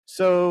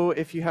So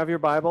if you have your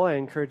Bible, I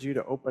encourage you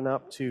to open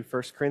up to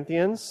 1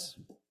 Corinthians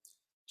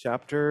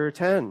chapter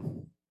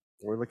 10.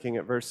 We're looking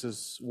at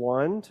verses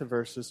 1 to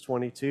verses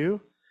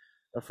 22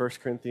 of 1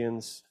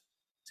 Corinthians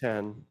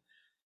 10.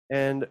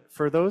 And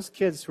for those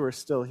kids who are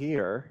still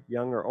here,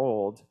 young or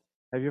old,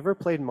 have you ever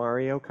played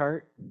Mario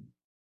Kart?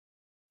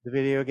 The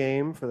video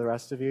game for the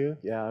rest of you?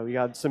 Yeah, we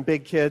got some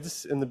big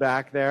kids in the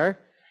back there.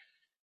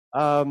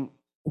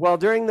 Well,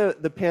 during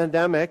the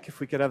pandemic,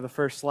 if we could have the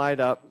first slide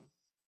up,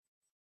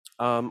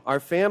 our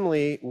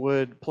family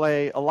would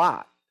play a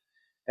lot.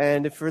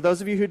 And for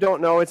those of you who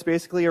don't know, it's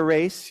basically a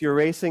race. You're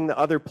racing the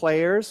other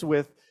players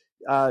with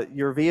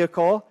your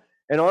vehicle.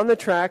 And on the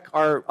track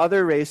are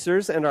other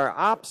racers and are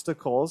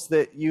obstacles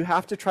that you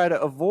have to try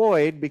to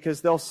avoid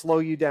because they'll slow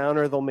you down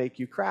or they'll make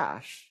you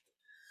crash.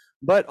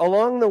 But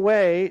along the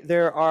way,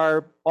 there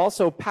are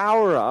also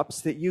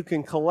power-ups that you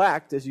can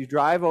collect as you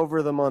drive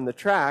over them on the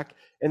track,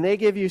 and they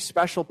give you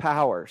special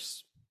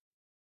powers.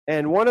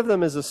 And one of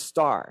them is a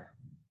star.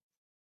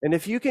 And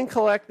if you can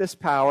collect this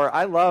power,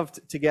 I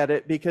loved to get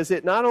it because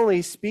it not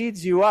only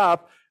speeds you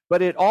up,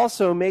 but it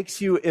also makes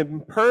you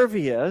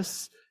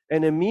impervious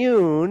and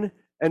immune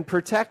and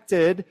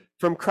protected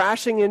from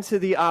crashing into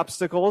the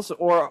obstacles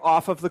or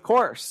off of the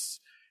course.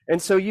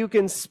 And so you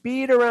can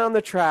speed around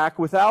the track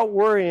without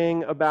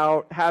worrying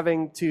about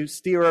having to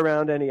steer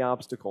around any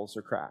obstacles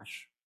or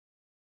crash.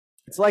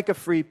 It's like a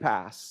free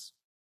pass.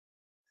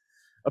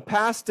 A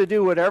pass to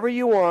do whatever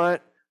you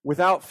want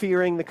without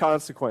fearing the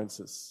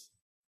consequences.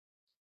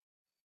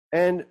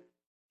 And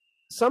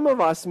some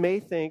of us may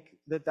think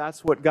that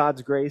that's what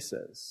God's grace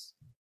is.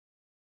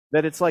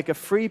 That it's like a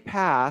free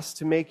pass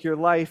to make your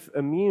life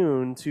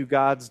immune to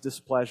God's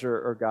displeasure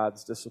or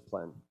God's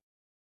discipline.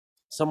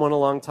 Someone a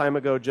long time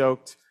ago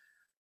joked,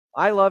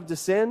 I love to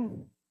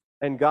sin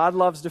and God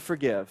loves to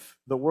forgive.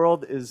 The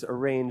world is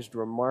arranged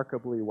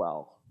remarkably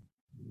well.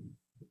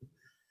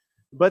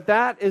 But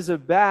that is a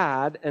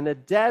bad and a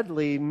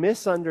deadly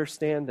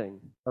misunderstanding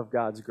of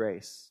God's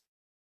grace.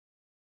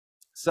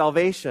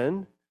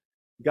 Salvation,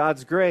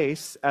 God's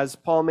grace, as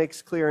Paul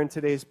makes clear in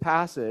today's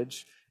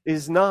passage,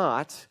 is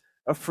not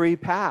a free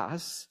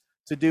pass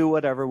to do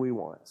whatever we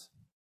want.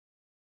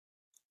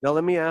 Now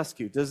let me ask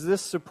you, does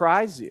this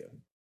surprise you?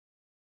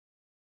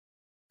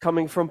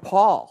 Coming from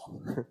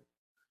Paul,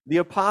 the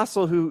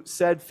apostle who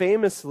said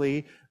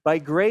famously, by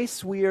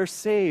grace we are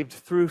saved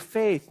through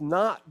faith,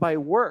 not by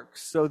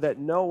works, so that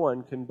no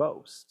one can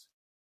boast.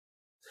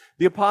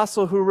 The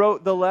apostle who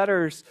wrote the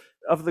letters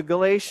of the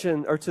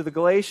Galatians, or to the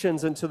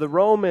Galatians and to the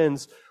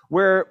Romans,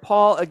 where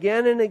Paul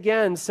again and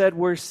again said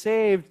we're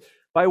saved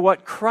by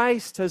what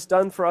Christ has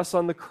done for us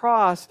on the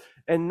cross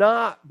and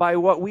not by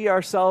what we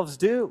ourselves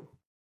do.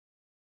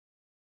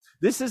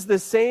 This is the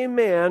same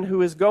man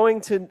who is going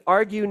to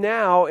argue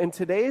now in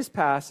today's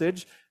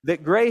passage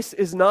that grace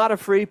is not a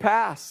free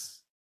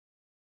pass.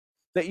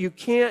 That you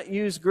can't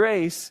use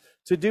grace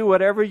to do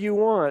whatever you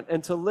want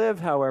and to live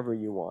however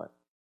you want.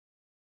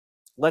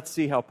 Let's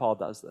see how Paul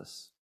does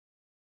this.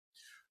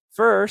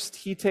 First,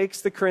 he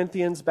takes the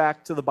Corinthians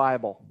back to the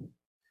Bible.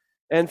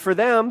 And for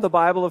them, the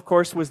Bible, of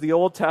course, was the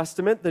Old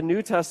Testament. The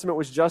New Testament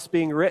was just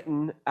being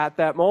written at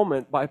that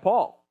moment by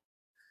Paul.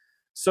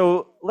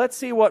 So let's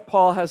see what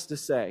Paul has to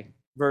say.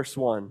 Verse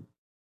 1.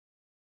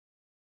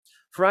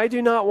 For I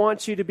do not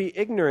want you to be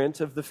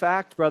ignorant of the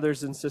fact,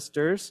 brothers and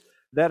sisters,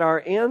 that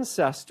our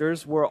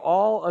ancestors were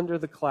all under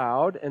the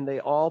cloud and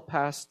they all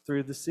passed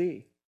through the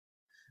sea.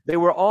 They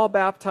were all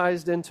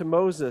baptized into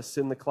Moses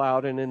in the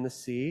cloud and in the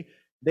sea.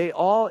 They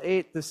all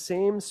ate the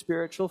same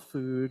spiritual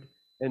food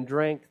and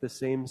drank the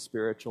same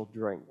spiritual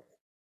drink.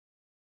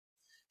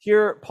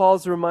 Here,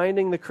 Paul's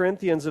reminding the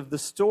Corinthians of the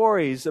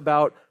stories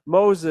about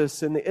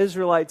Moses and the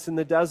Israelites in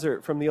the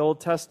desert from the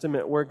Old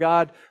Testament, where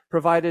God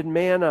provided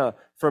manna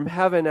from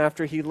heaven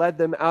after he led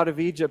them out of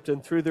Egypt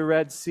and through the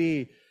Red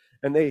Sea.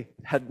 And they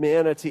had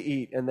manna to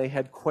eat, and they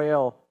had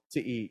quail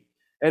to eat.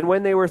 And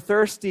when they were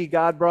thirsty,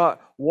 God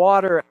brought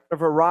water out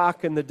of a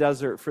rock in the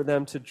desert for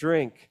them to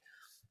drink.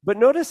 But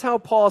notice how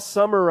Paul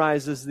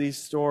summarizes these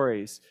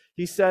stories.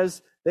 He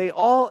says, they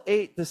all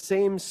ate the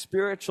same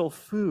spiritual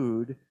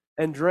food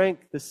and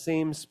drank the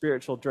same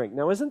spiritual drink.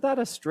 Now, isn't that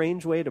a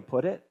strange way to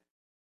put it?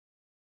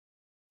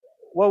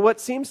 Well, what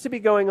seems to be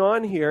going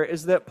on here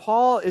is that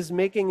Paul is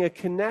making a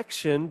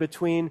connection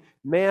between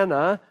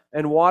manna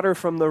and water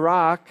from the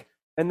rock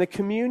and the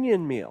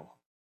communion meal.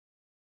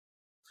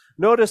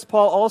 Notice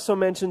Paul also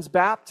mentions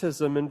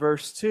baptism in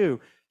verse 2.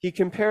 He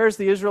compares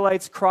the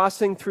Israelites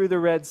crossing through the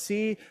Red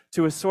Sea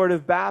to a sort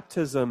of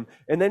baptism.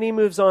 And then he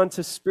moves on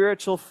to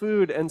spiritual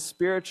food and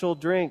spiritual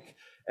drink.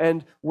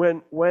 And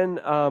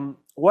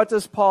what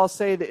does Paul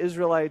say the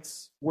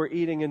Israelites were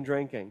eating and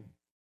drinking?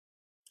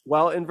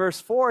 Well, in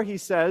verse 4, he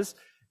says,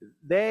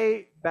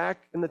 they,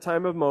 back in the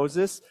time of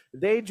Moses,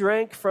 they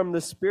drank from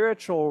the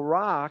spiritual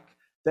rock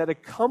that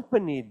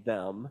accompanied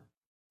them,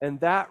 and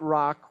that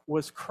rock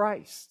was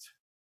Christ.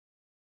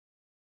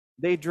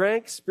 They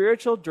drank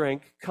spiritual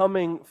drink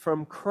coming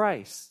from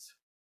Christ.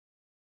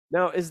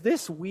 Now, is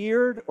this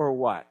weird or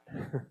what?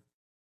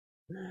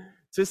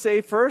 To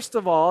say, first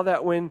of all,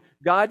 that when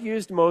God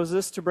used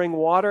Moses to bring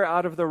water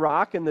out of the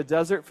rock in the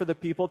desert for the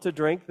people to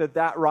drink,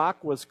 that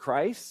rock was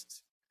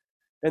Christ.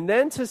 And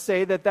then to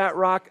say that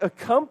rock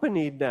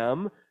accompanied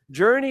them,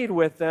 journeyed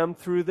with them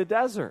through the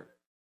desert.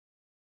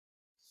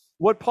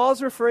 What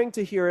Paul's referring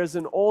to here is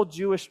an old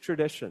Jewish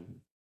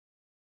tradition.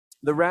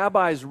 The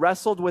rabbis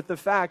wrestled with the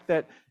fact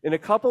that in a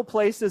couple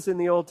places in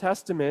the Old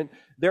Testament,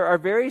 there are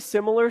very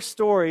similar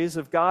stories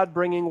of God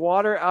bringing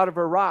water out of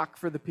a rock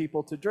for the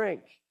people to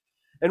drink.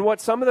 And what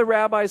some of the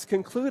rabbis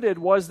concluded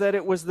was that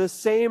it was the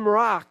same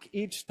rock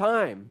each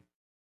time.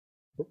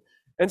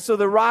 And so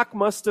the rock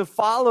must have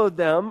followed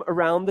them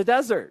around the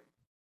desert.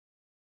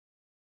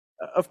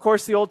 Of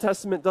course, the Old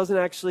Testament doesn't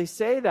actually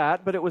say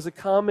that, but it was a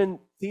common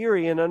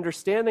theory and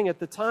understanding at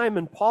the time,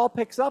 and Paul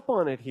picks up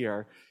on it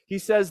here. He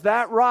says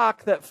that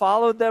rock that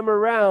followed them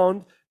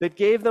around, that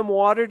gave them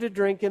water to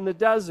drink in the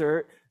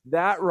desert,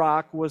 that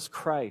rock was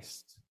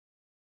Christ.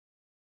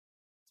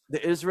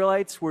 The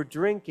Israelites were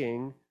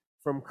drinking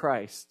from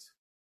Christ.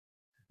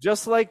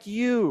 Just like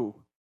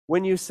you,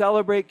 when you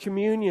celebrate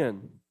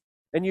communion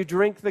and you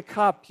drink the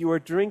cup, you are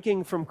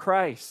drinking from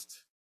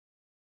Christ.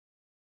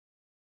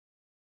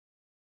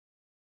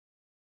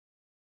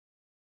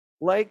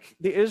 Like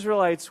the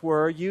Israelites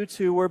were, you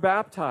too were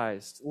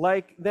baptized.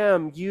 Like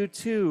them, you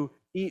too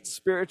eat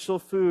spiritual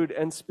food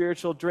and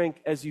spiritual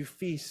drink as you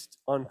feast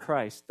on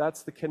Christ.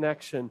 That's the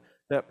connection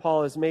that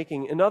Paul is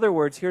making. In other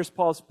words, here's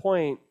Paul's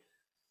point.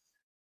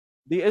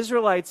 The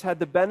Israelites had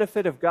the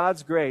benefit of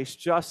God's grace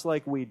just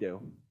like we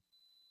do.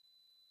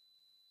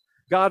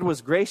 God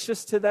was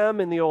gracious to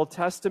them in the Old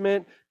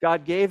Testament.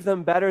 God gave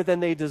them better than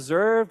they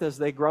deserved as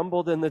they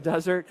grumbled in the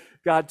desert.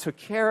 God took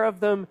care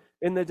of them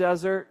in the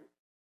desert.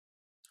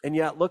 And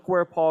yet, look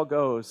where Paul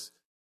goes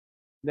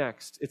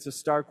next. It's a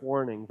stark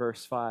warning,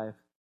 verse 5.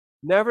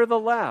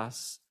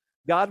 Nevertheless,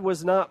 God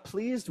was not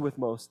pleased with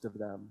most of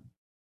them,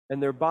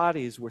 and their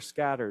bodies were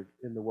scattered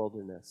in the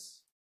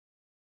wilderness.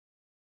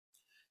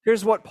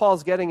 Here's what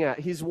Paul's getting at.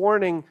 He's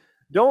warning,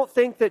 don't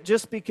think that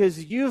just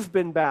because you've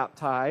been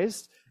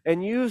baptized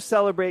and you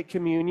celebrate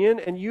communion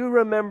and you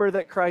remember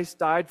that Christ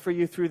died for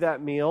you through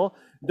that meal,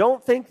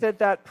 don't think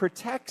that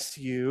protects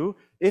you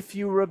if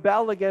you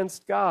rebel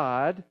against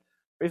God,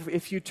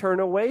 if you turn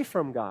away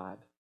from God.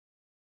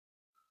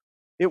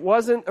 It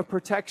wasn't a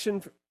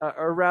protection,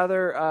 or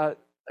rather,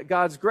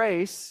 God's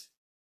grace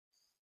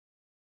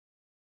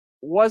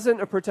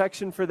wasn't a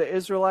protection for the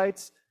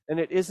Israelites, and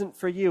it isn't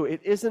for you.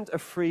 It isn't a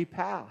free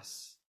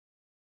pass.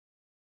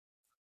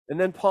 And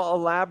then Paul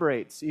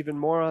elaborates even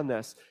more on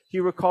this. He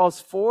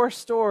recalls 4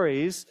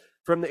 stories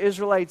from the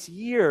Israelites'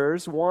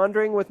 years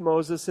wandering with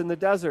Moses in the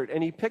desert,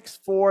 and he picks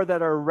 4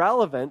 that are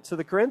relevant to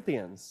the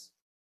Corinthians.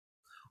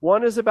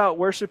 One is about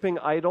worshiping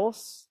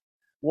idols.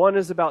 One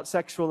is about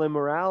sexual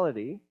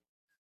immorality.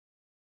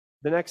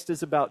 The next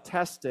is about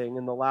testing,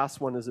 and the last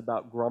one is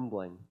about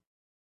grumbling.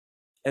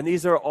 And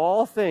these are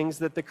all things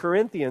that the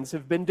Corinthians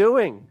have been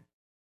doing.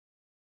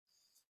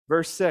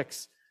 Verse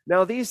 6,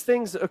 now these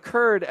things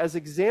occurred as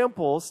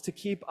examples to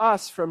keep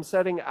us from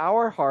setting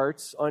our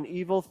hearts on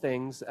evil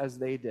things as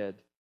they did.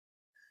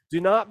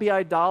 Do not be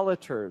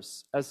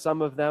idolaters, as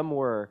some of them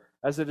were.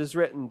 As it is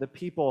written, the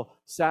people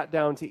sat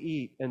down to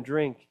eat and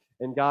drink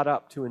and got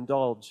up to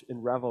indulge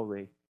in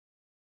revelry.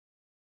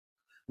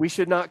 We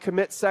should not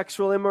commit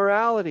sexual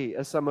immorality,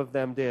 as some of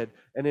them did,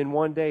 and in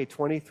one day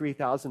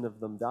 23,000 of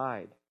them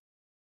died.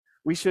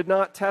 We should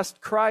not test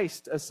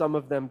Christ, as some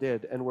of them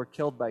did, and were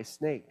killed by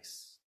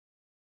snakes.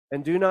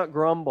 And do not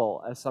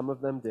grumble, as some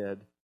of them did,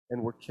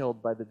 and were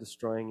killed by the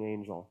destroying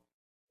angel.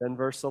 Then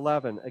verse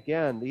 11,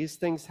 again, these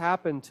things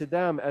happened to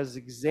them as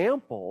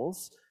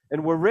examples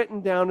and were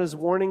written down as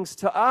warnings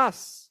to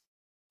us,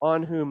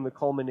 on whom the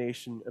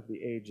culmination of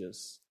the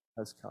ages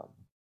has come.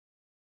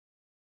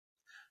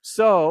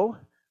 So,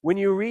 when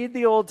you read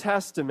the Old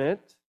Testament,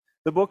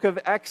 the book of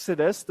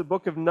Exodus, the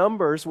book of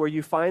Numbers, where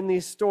you find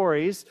these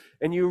stories,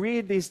 and you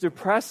read these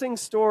depressing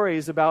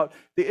stories about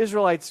the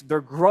Israelites, they're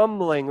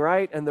grumbling,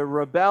 right? And they're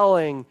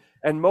rebelling,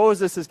 and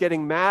Moses is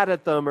getting mad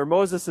at them, or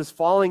Moses is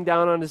falling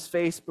down on his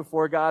face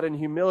before God in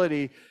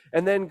humility.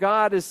 And then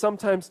God is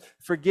sometimes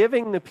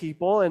forgiving the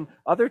people, and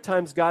other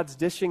times God's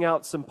dishing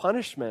out some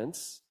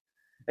punishments.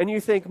 And you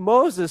think,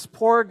 Moses,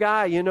 poor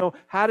guy,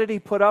 how did he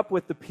put up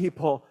with the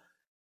people?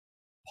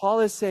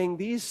 Paul is saying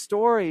these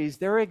stories,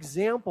 they're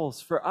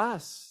examples for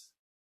us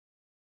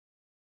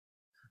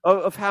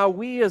of how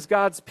we as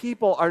God's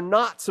people are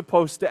not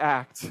supposed to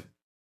act,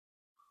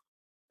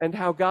 and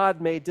how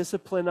God may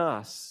discipline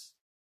us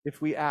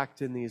if we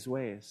act in these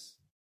ways.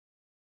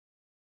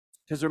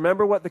 Because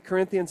remember what the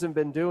Corinthians have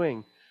been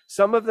doing.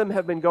 Some of them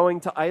have been going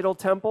to idol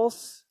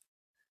temples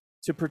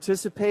to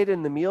participate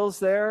in the meals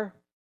there,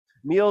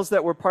 meals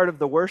that were part of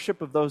the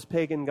worship of those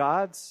pagan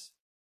gods.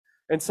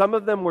 And some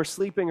of them were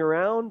sleeping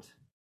around.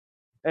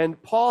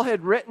 And Paul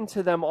had written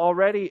to them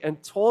already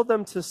and told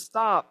them to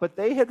stop, but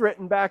they had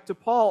written back to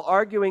Paul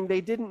arguing they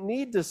didn't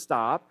need to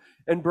stop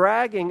and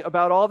bragging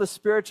about all the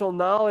spiritual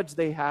knowledge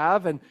they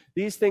have, and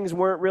these things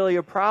weren't really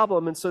a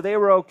problem, and so they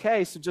were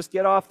okay, so just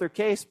get off their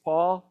case,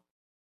 Paul.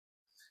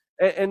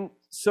 And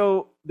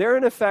So they're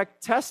in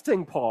effect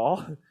testing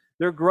Paul.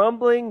 They're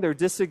grumbling, they're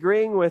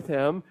disagreeing with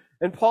him.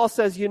 And Paul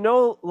says,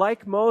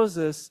 like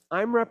Moses,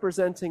 I'm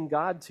representing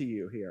God to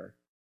you here.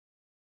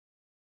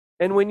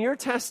 And when you're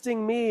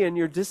testing me and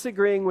you're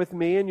disagreeing with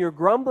me and you're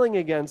grumbling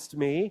against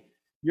me,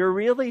 you're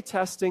really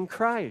testing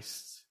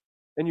Christ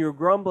and you're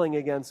grumbling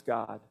against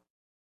God.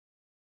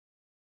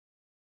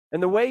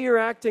 And the way you're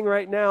acting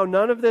right now,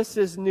 none of this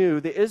is new.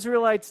 The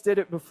Israelites did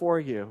it before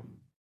you.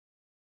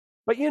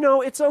 But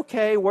it's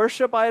okay.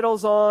 Worship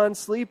idols on,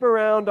 sleep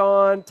around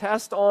on,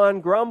 test on,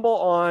 grumble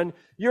on.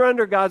 You're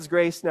under God's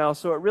grace now,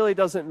 so it really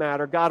doesn't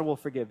matter. God will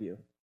forgive you.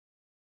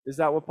 Is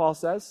that what Paul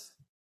says?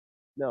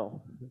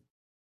 No.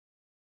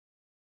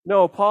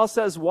 No, Paul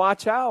says,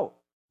 watch out,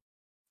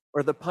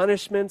 or the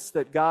punishments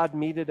that God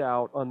meted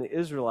out on the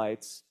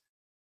Israelites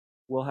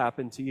will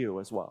happen to you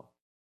as well.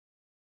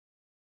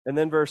 And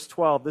then verse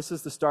 12, this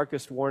is the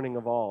starkest warning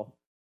of all.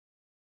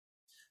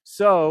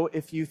 So,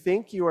 if you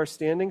think you are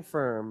standing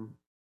firm,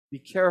 be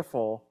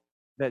careful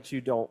that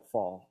you don't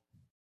fall.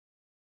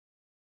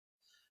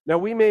 Now,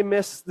 we may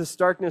miss the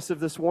starkness of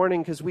this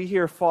warning because we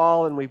hear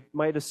fall and we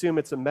might assume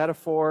it's a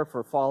metaphor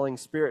for falling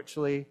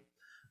spiritually.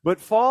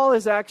 But fall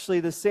is actually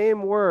the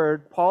same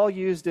word Paul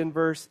used in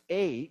verse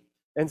 8,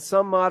 and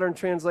some modern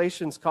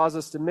translations cause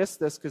us to miss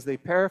this because they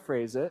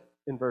paraphrase it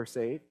in verse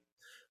 8.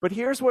 But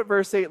here's what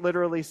verse 8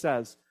 literally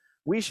says.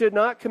 We should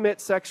not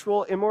commit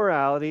sexual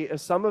immorality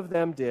as some of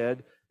them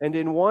did, and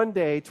in one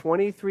day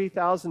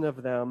 23,000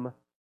 of them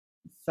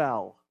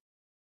fell.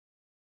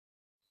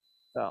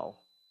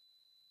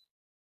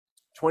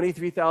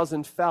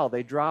 23,000 fell.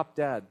 They dropped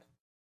dead.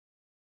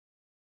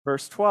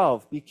 Verse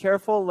 12, be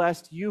careful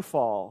lest you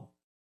fall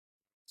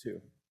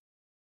too.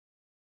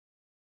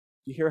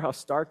 You hear how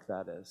stark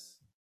that is?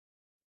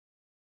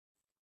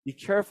 Be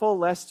careful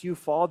lest you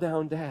fall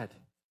down dead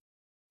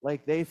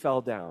like they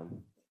fell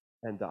down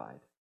and died.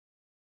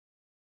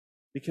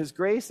 Because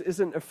grace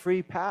isn't a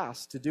free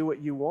pass to do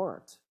what you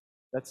want.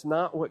 That's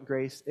not what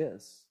grace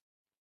is.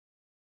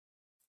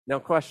 Now,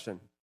 question.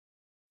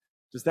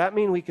 Does that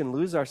mean we can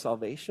lose our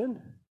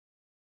salvation?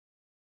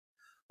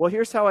 Well,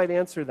 here's how I'd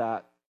answer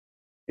that.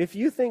 If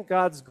you think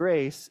God's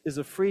grace is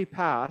a free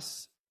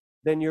pass,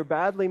 then you're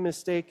badly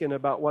mistaken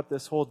about what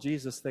this whole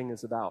Jesus thing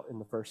is about in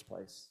the first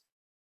place.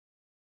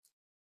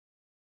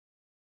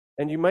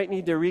 And you might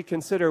need to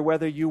reconsider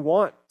whether you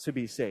want to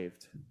be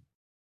saved.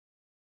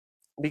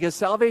 Because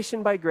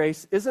salvation by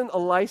grace isn't a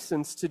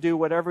license to do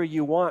whatever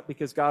you want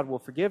because God will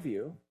forgive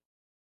you,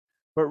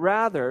 but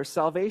rather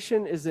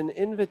salvation is an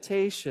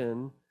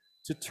invitation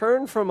to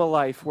turn from a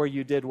life where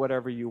you did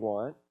whatever you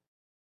want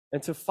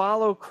and to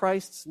follow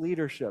Christ's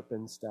leadership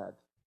instead.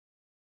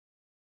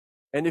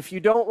 And if you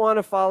don't want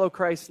to follow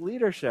Christ's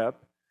leadership,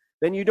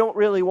 then you don't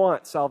really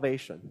want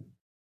salvation.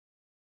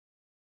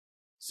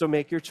 So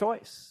make your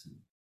choice.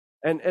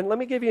 And let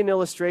me give you an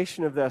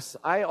illustration of this.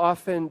 I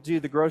often do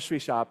the grocery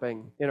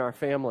shopping in our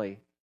family.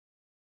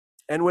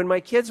 And when my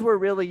kids were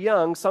really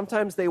young,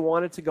 sometimes they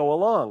wanted to go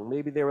along.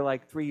 Maybe they were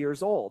like 3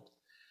 years old.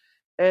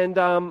 And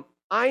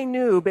I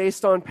knew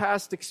based on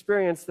past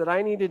experience that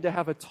I needed to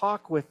have a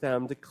talk with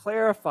them to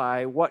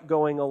clarify what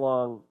going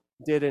along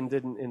did and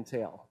didn't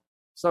entail.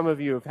 Some of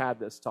you have had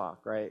this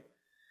talk, right?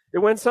 It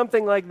went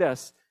something like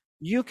this.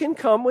 You can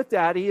come with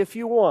Daddy if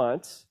you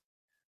want,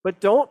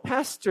 but don't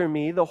pester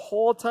me the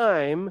whole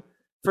time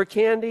for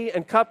candy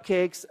and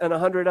cupcakes and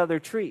 100 other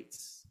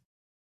treats.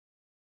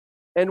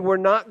 And we're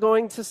not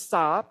going to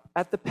stop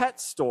at the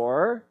pet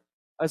store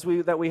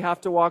that we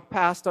have to walk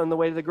past on the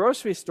way to the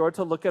grocery store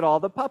to look at all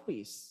the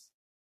puppies.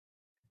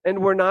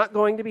 And we're not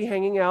going to be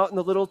hanging out in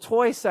the little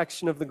toy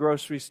section of the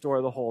grocery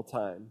store the whole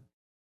time.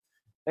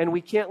 And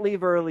we can't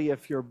leave early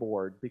if you're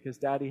bored because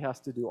Daddy has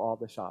to do all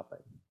the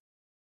shopping.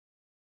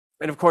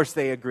 And of course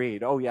they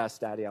agreed. Oh yes,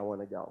 Daddy, I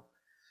want to go.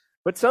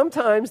 But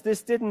sometimes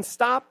this didn't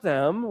stop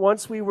them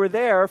once we were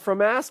there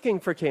from asking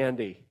for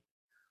candy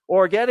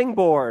or getting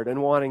bored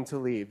and wanting to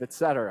leave,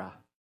 etc.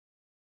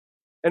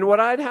 And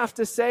what I'd have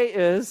to say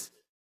is,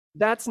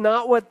 that's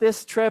not what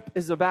this trip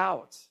is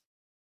about.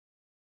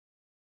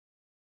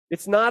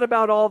 It's not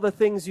about all the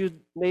things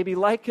you'd maybe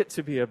like it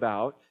to be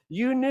about.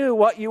 You knew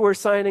what you were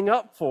signing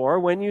up for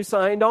when you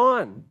signed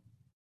on.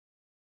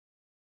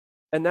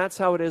 And that's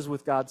how it is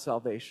with God's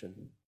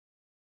salvation.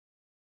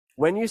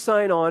 When you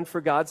sign on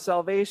for God's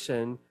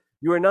salvation,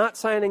 you are not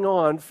signing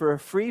on for a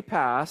free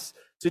pass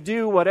to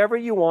do whatever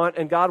you want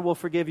and God will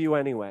forgive you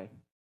anyway.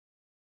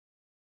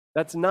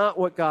 That's not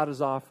what God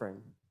is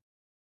offering.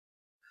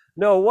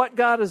 No, what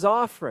God is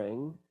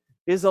offering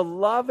is a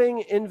loving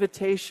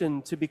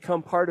invitation to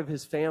become part of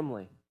His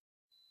family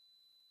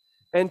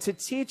and to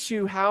teach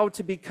you how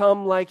to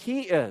become like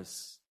He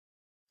is,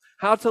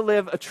 how to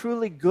live a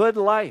truly good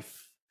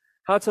life,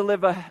 how to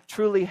live a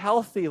truly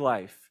healthy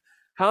life,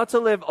 how to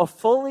live a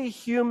fully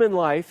human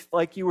life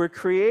like you were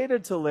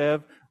created to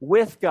live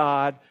with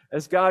God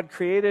as God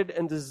created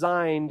and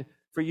designed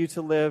for you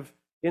to live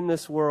in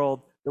this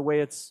world the way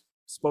it's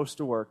supposed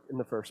to work in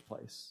the first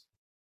place.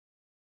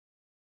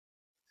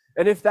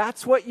 And if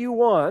that's what you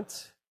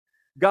want,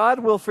 God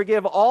will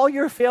forgive all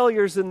your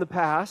failures in the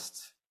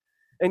past,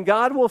 and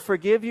God will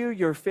forgive you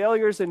your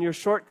failures and your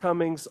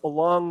shortcomings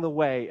along the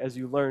way as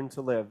you learn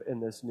to live in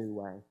this new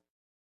way.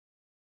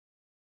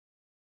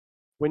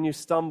 When you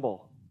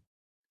stumble,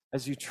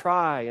 as you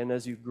try and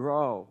as you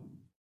grow,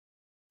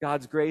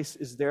 God's grace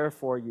is there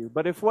for you.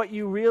 But if what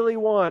you really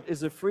want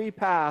is a free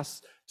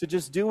pass to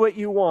just do what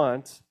you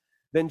want,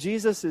 then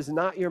Jesus is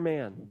not your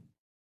man.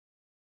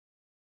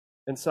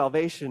 And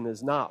salvation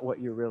is not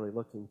what you're really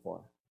looking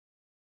for.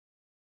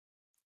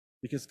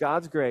 Because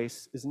God's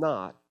grace is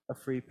not a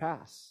free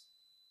pass.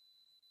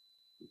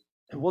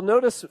 Well,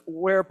 notice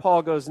where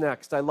Paul goes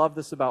next. I love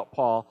this about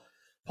Paul.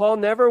 Paul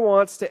never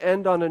wants to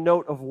end on a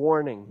note of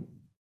warning.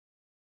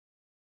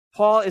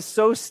 Paul is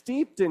so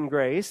steeped in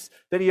grace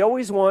that he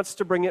always wants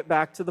to bring it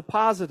back to the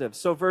positive.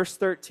 So verse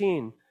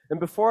 13, and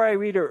before I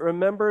read it,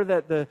 remember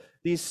that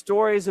these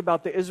stories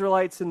about the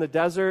Israelites in the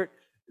desert,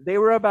 they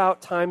were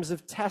about times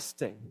of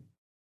testing.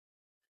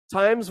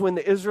 Times when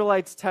the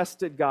Israelites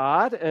tested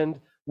God and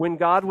when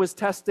God was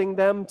testing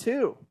them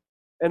too.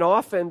 And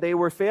often they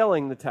were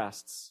failing the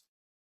tests.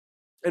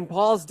 And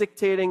Paul's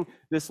dictating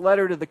this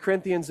letter to the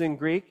Corinthians in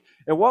Greek.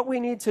 And what we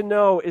need to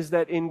know is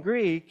that in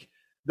Greek,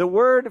 the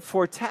word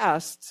for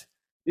test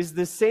is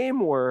the same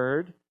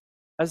word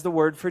as the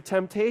word for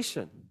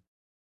temptation.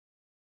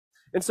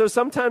 And so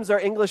sometimes our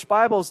English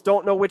Bibles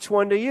don't know which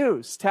one to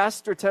use,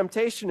 test or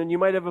temptation, and you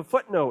might have a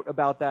footnote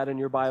about that in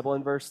your Bible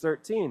in verse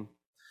 13.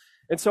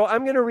 And so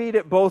I'm going to read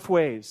it both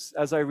ways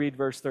as I read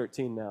verse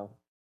 13 now.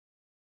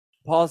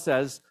 Paul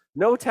says,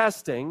 no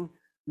testing,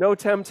 no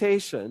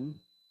temptation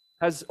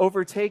has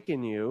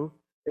overtaken you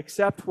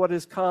except what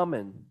is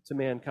common to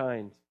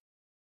mankind.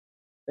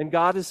 And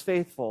God is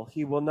faithful.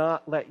 He will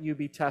not let you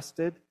be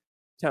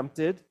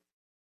tempted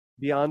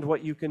beyond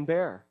what you can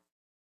bear.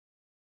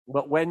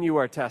 But when you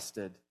are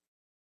tempted,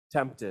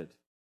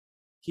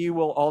 He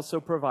will also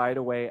provide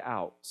a way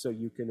out so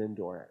you can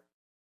endure it.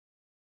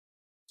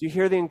 Do you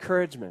hear the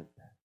encouragement?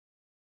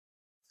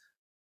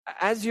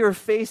 As you're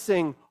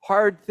facing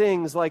hard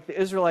things like the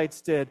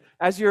Israelites did,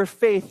 as your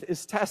faith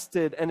is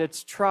tested and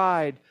it's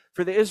tried,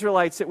 for the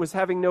Israelites, it was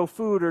having no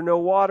food or no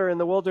water in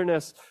the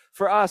wilderness.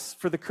 For us,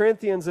 for the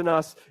Corinthians and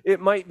us, it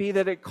might be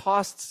that it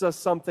costs us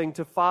something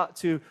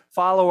to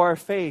follow our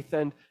faith,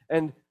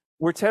 and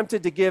we're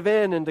tempted to give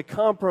in and to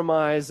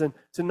compromise and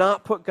to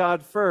not put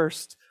God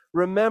first.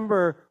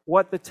 Remember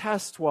what the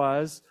test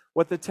was,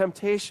 what the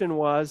temptation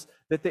was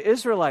that the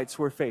Israelites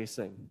were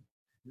facing.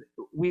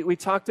 We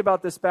talked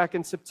about this back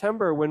in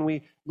September when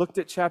we looked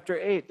at chapter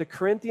 8. The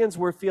Corinthians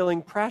were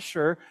feeling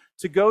pressure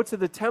to go to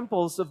the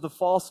temples of the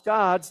false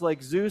gods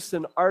like Zeus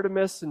and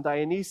Artemis and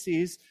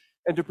Dionysus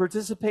and to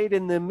participate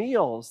in the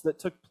meals that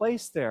took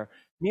place there.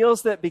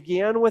 Meals that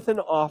began with an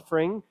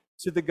offering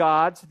to the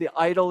god, to the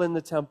idol in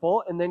the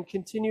temple, and then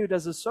continued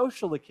as a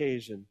social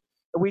occasion.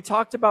 And we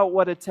talked about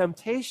what a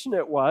temptation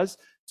it was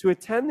to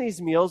attend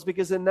these meals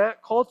because in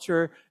that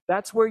culture,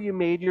 that's where you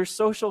made your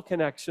social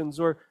connections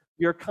or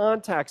your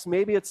contacts.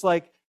 Maybe it's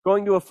like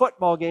going to a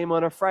football game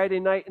on a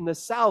Friday night in the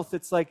South.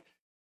 It's like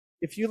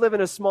if you live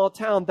in a small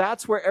town,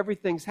 that's where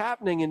everything's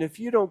happening. And if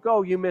you don't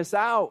go, you miss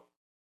out.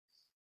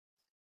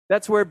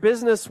 That's where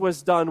business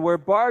was done, where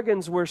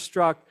bargains were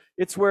struck.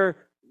 It's where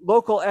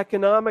local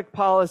economic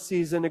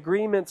policies and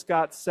agreements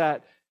got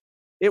set.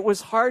 It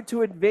was hard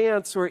to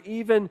advance or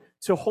even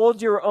to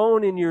hold your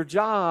own in your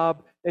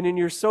job and in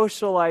your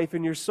social life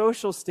and your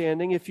social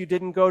standing if you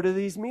didn't go to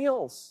these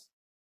meals.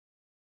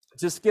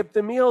 To skip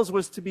the meals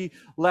was to be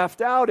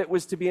left out. It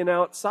was to be an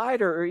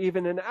outsider or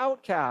even an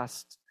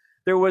outcast.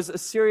 There was a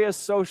serious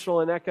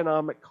social and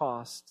economic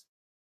cost.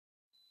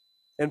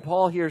 And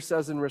Paul here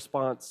says in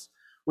response,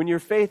 when your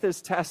faith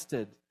is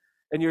tested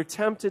and you're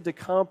tempted to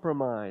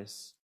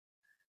compromise,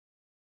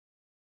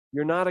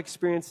 you're not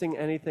experiencing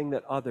anything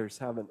that others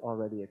haven't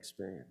already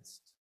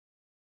experienced.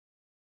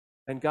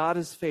 And God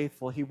is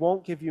faithful. He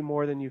won't give you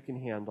more than you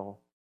can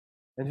handle.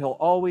 And He'll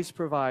always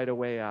provide a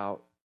way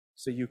out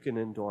so you can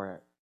endure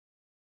it.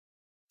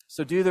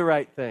 So do the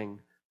right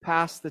thing.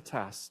 Pass the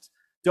test.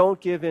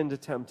 Don't give in to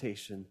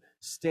temptation.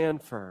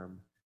 Stand firm.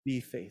 Be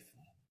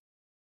faithful.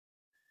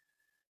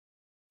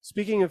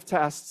 Speaking of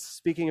tests,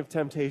 speaking of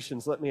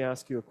temptations, let me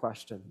ask you a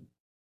question.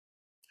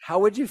 How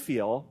would you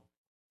feel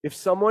if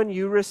someone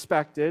you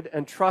respected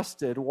and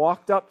trusted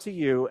walked up to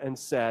you and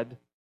said,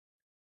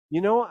 you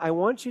know, I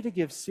want you to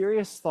give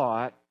serious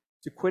thought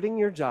to quitting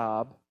your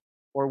job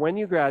or when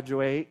you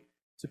graduate,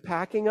 to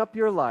packing up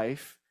your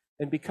life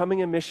and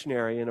becoming a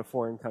missionary in a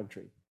foreign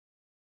country?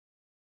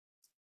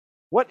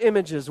 What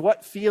images,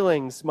 what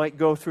feelings might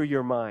go through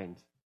your mind?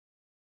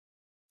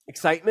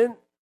 Excitement?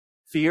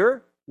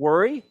 Fear?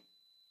 Worry?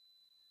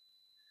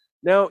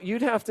 Now,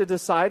 you'd have to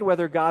decide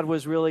whether God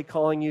was really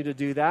calling you to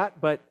do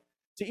that, but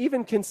to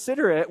even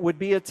consider it would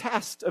be a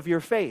test of your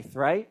faith,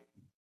 right?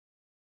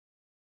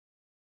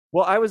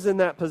 Well, I was in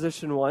that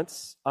position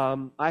once.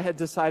 I had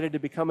decided to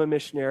become a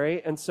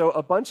missionary, and so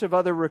a bunch of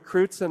other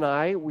recruits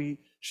and we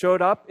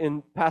showed up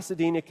in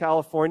Pasadena,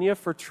 California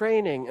for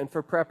training and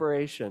for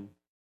preparation.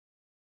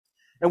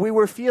 And we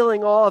were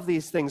feeling all of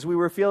these things. We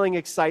were feeling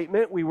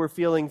excitement. We were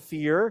feeling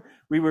fear.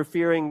 We were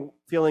feeling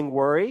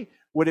worry.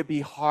 Would it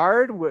be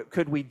hard?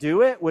 Could we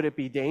do it? Would it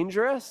be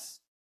dangerous?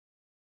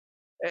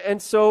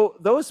 And so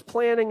those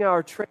planning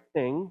our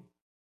training,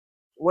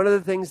 one of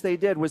the things they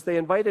did was they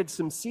invited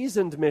some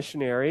seasoned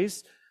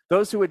missionaries,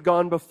 those who had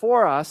gone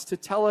before us, to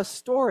tell us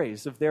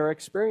stories of their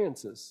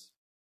experiences.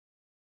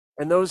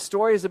 And those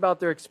stories about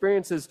their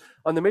experiences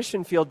on the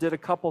mission field did a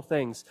couple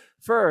things.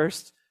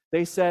 First,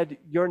 they said,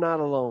 you're not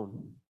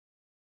alone.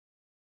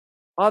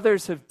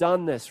 Others have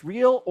done this.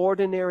 Real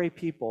ordinary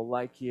people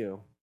like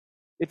you.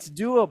 It's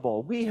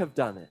doable. We have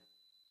done it.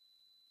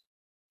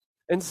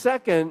 And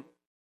second,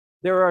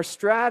 there are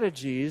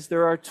strategies,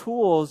 there are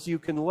tools you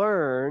can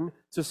learn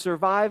to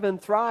survive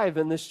and thrive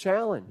in this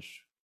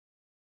challenge.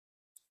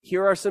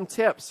 Here are some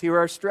tips. Here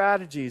are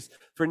strategies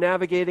for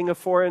navigating a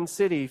foreign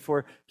city,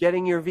 for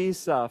getting your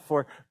visa,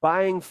 for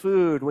buying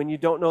food when you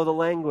don't know the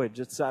language,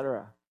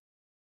 etc.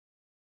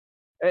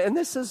 And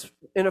this is,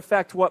 in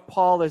effect, what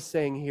Paul is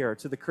saying here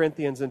to the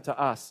Corinthians and to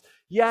us.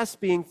 Yes,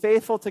 being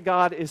faithful to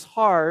God is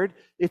hard.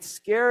 It's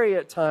scary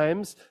at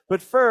times.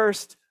 But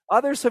first,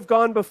 others have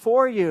gone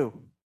before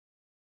you.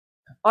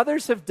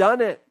 Others have done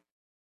it.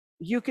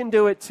 You can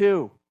do it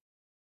too.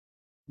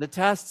 The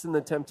tests and the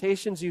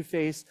temptations you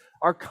face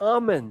are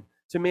common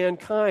to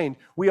mankind.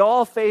 We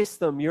all face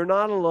them. You're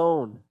not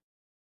alone.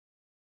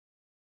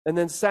 And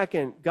then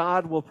second,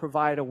 God will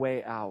provide a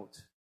way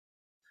out.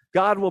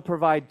 God will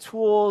provide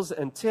tools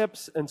and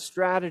tips and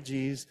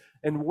strategies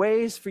and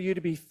ways for you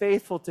to be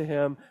faithful to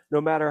Him no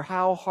matter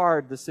how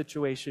hard the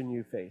situation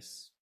you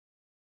face.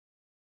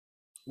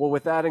 Well,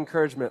 with that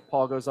encouragement,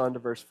 Paul goes on to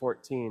verse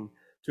 14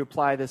 to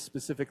apply this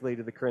specifically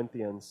to the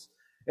Corinthians.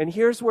 And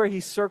here's where he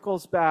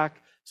circles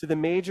back to the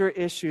major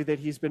issue that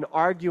he's been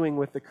arguing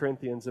with the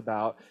Corinthians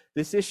about,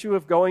 this issue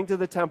of going to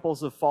the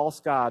temples of false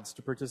gods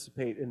to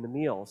participate in the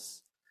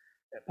meals.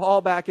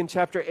 Paul, back in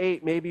chapter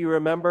 8, maybe you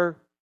remember,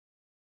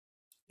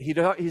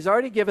 he's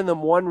already given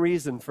them one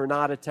reason for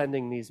not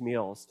attending these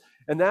meals,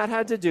 and that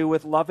had to do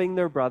with loving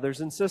their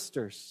brothers and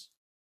sisters.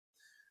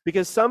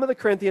 Because some of the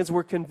Corinthians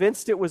were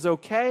convinced it was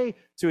okay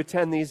to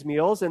attend these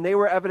meals, and they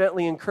were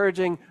evidently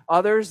encouraging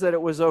others that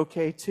it was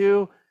okay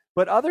too.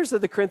 But others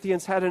of the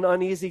Corinthians had an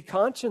uneasy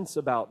conscience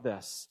about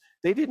this.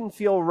 They didn't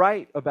feel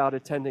right about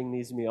attending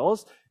these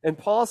meals. And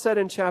Paul said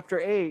in chapter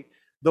 8,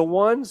 the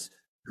ones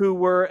who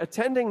were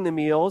attending the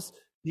meals,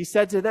 he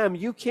said to them,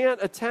 you can't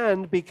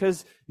attend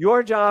because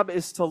your job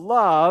is to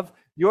love,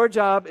 your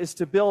job is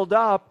to build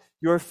up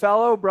your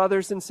fellow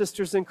brothers and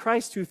sisters in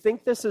Christ who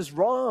think this is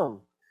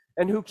wrong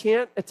and who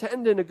can't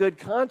attend in a good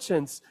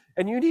conscience.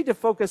 And you need to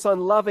focus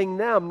on loving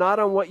them, not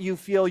on what you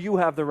feel you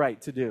have the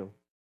right to do.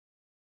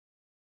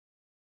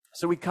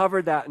 So we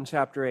covered that in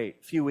chapter 8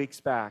 a few weeks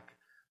back.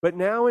 But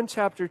now in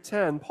chapter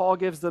 10, Paul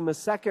gives them a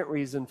second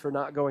reason for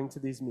not going to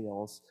these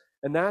meals.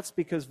 And that's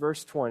because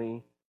verse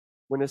 20,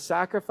 when a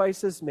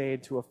sacrifice is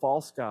made to a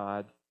false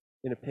god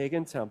in a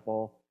pagan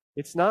temple,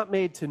 it's not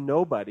made to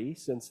nobody,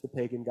 since the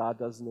pagan god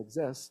doesn't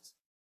exist.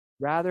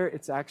 Rather,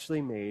 it's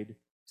actually made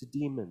to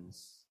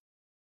demons,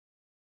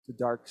 to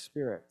dark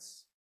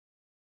spirits.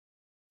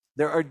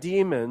 There are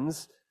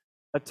demons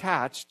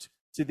attached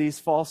to these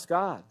false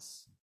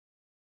gods.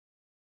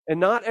 And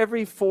not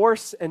every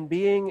force and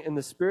being in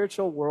the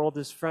spiritual world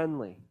is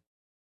friendly.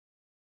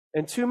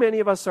 And too many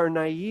of us are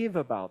naive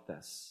about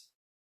this.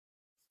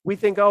 We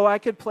think, oh, I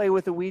could play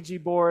with a Ouija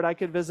board, I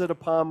could visit a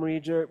palm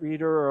reader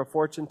or a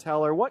fortune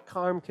teller. What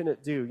harm can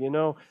it do? You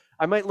know,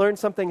 I might learn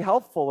something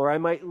helpful, or I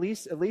might at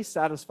least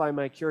satisfy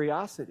my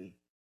curiosity.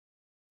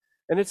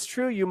 And it's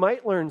true, you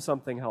might learn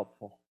something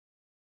helpful.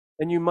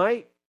 And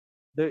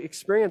the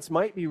experience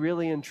might be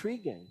really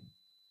intriguing.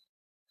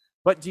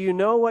 But do you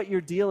know what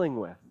you're dealing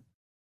with?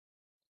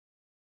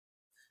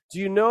 Do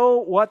you know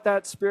what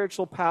that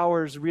spiritual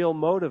power's real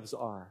motives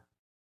are?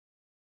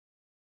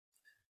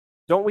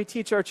 Don't we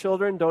teach our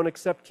children, don't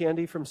accept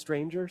candy from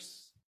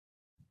strangers?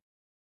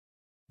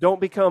 Don't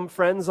become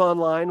friends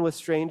online with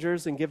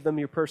strangers and give them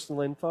your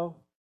personal info?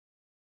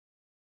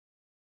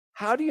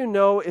 How do you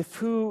know if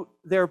who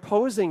they're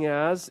posing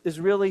as is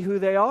really who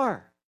they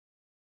are?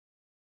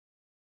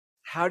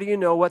 How do you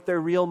know what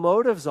their real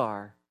motives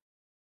are?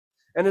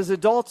 And as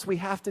adults, we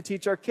have to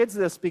teach our kids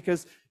this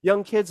because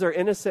young kids are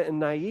innocent and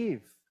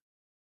naive.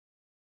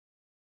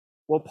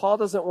 Well, Paul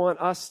doesn't want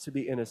us to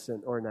be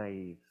innocent or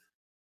naive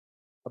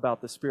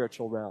about the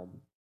spiritual realm.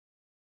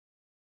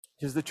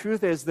 Because the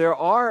truth is, there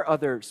are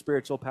other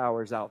spiritual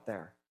powers out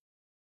there.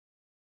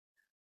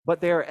 But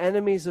they are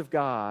enemies of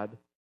God,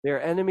 they are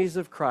enemies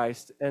of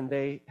Christ, and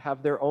they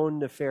have their own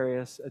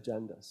nefarious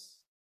agendas.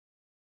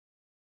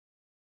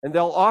 And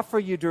they'll offer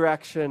you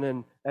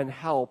direction and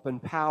help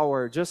and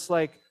power, just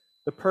like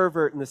the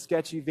pervert in the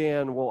sketchy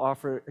van will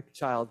offer a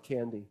child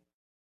candy.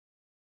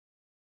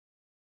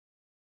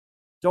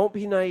 Don't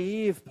be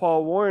naive,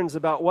 Paul warns,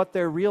 about what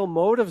their real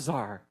motives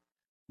are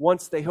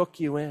once they hook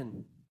you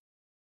in.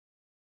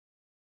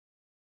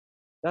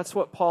 That's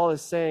what Paul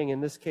is saying in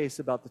this case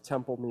about the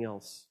temple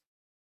meals.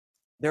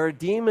 There are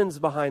demons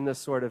behind this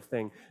sort of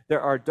thing.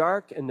 There are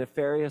dark and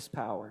nefarious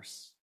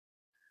powers.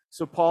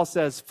 So Paul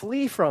says,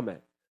 flee from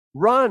it.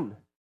 Run.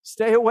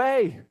 Stay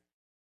away.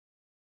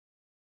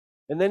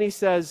 And then he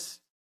says,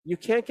 you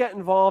can't get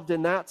involved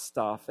in that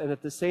stuff and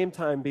at the same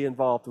time be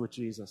involved with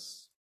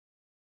Jesus.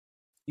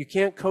 You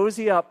can't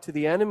cozy up to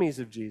the enemies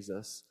of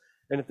Jesus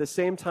and at the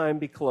same time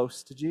be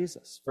close to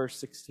Jesus. Verse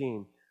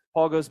 16.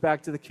 Paul goes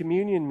back to the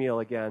communion meal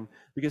again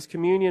because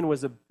communion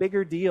was a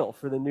bigger deal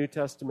for the New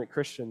Testament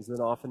Christians than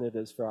often it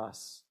is for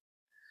us.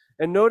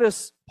 And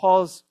notice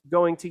Paul's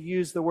going to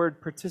use the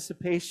word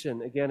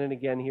participation again and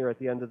again here at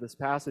the end of this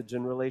passage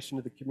in relation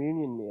to the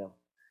communion meal.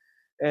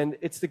 And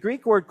it's the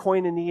Greek word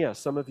koinonia.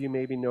 Some of you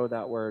maybe know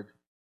that word.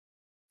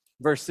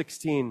 Verse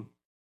 16.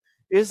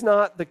 Is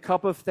not the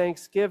cup of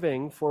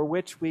thanksgiving for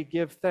which we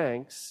give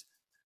thanks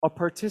a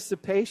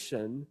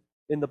participation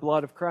in the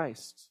blood of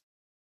Christ?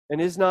 And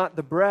is not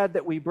the bread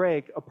that we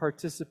break a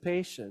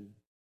participation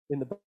in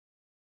the blood?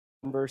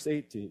 Verse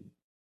 18.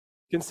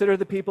 Consider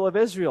the people of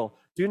Israel.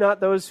 Do not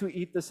those who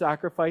eat the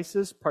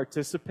sacrifices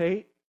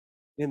participate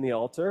in the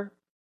altar?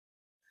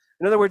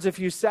 In other words, if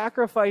you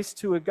sacrifice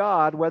to a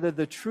god, whether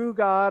the true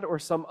God or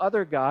some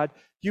other god,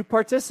 you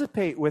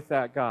participate with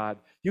that God.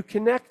 You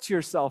connect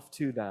yourself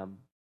to them.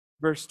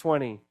 Verse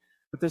 20.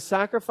 But the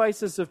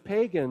sacrifices of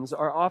pagans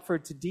are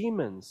offered to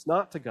demons,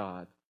 not to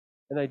God.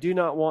 And I do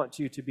not want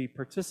you to be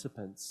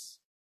participants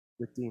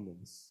with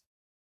demons.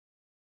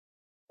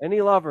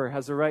 Any lover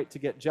has a right to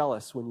get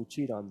jealous when you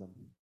cheat on them.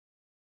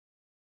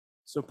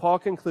 So Paul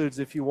concludes,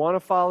 if you want to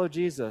follow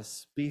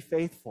Jesus, be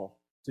faithful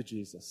to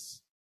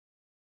Jesus.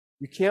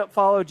 You can't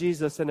follow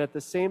Jesus and at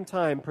the same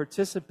time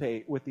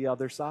participate with the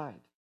other side.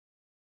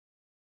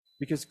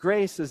 Because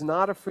grace is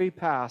not a free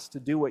pass to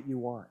do what you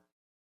want.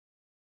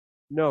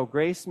 No,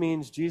 grace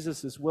means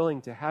Jesus is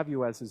willing to have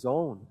you as his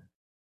own.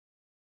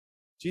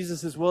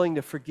 Jesus is willing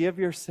to forgive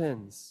your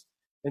sins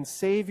and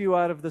save you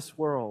out of this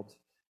world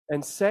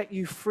and set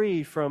you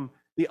free from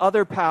the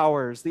other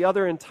powers, the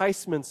other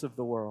enticements of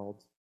the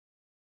world.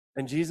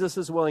 And Jesus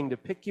is willing to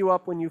pick you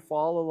up when you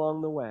fall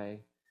along the way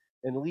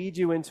and lead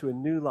you into a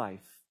new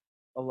life,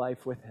 a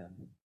life with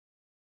him.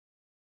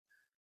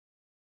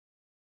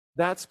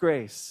 That's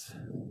grace.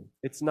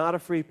 It's not a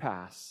free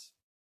pass,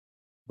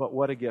 but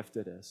what a gift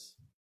it is.